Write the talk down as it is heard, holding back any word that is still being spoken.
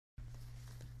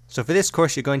So for this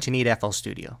course, you're going to need FL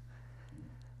Studio.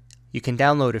 You can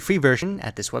download a free version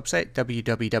at this website,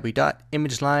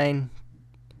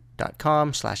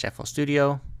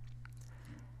 www.imageline.com/FLstudio.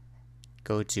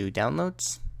 Go to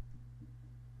Downloads,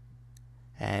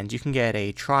 and you can get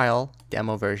a trial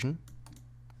demo version.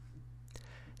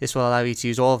 This will allow you to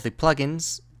use all of the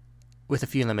plugins with a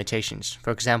few limitations.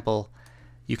 For example,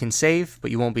 you can save,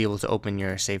 but you won't be able to open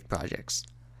your saved projects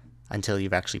until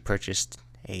you've actually purchased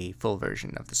a full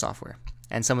version of the software.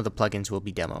 And some of the plugins will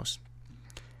be demos.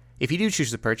 If you do choose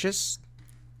to purchase,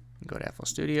 go to FL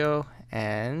Studio,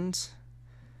 and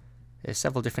there's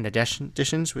several different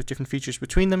editions with different features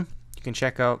between them. You can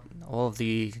check out all of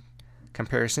the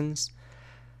comparisons.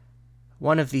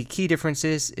 One of the key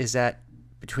differences is that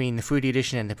between the Fruity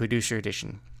Edition and the Producer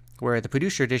Edition, where the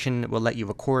Producer Edition will let you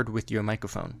record with your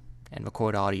microphone and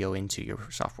record audio into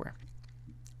your software.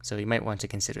 So you might want to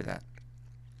consider that.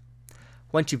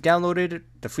 Once you've downloaded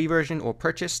the free version or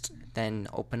purchased, then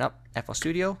open up FL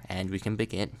Studio and we can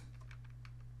begin.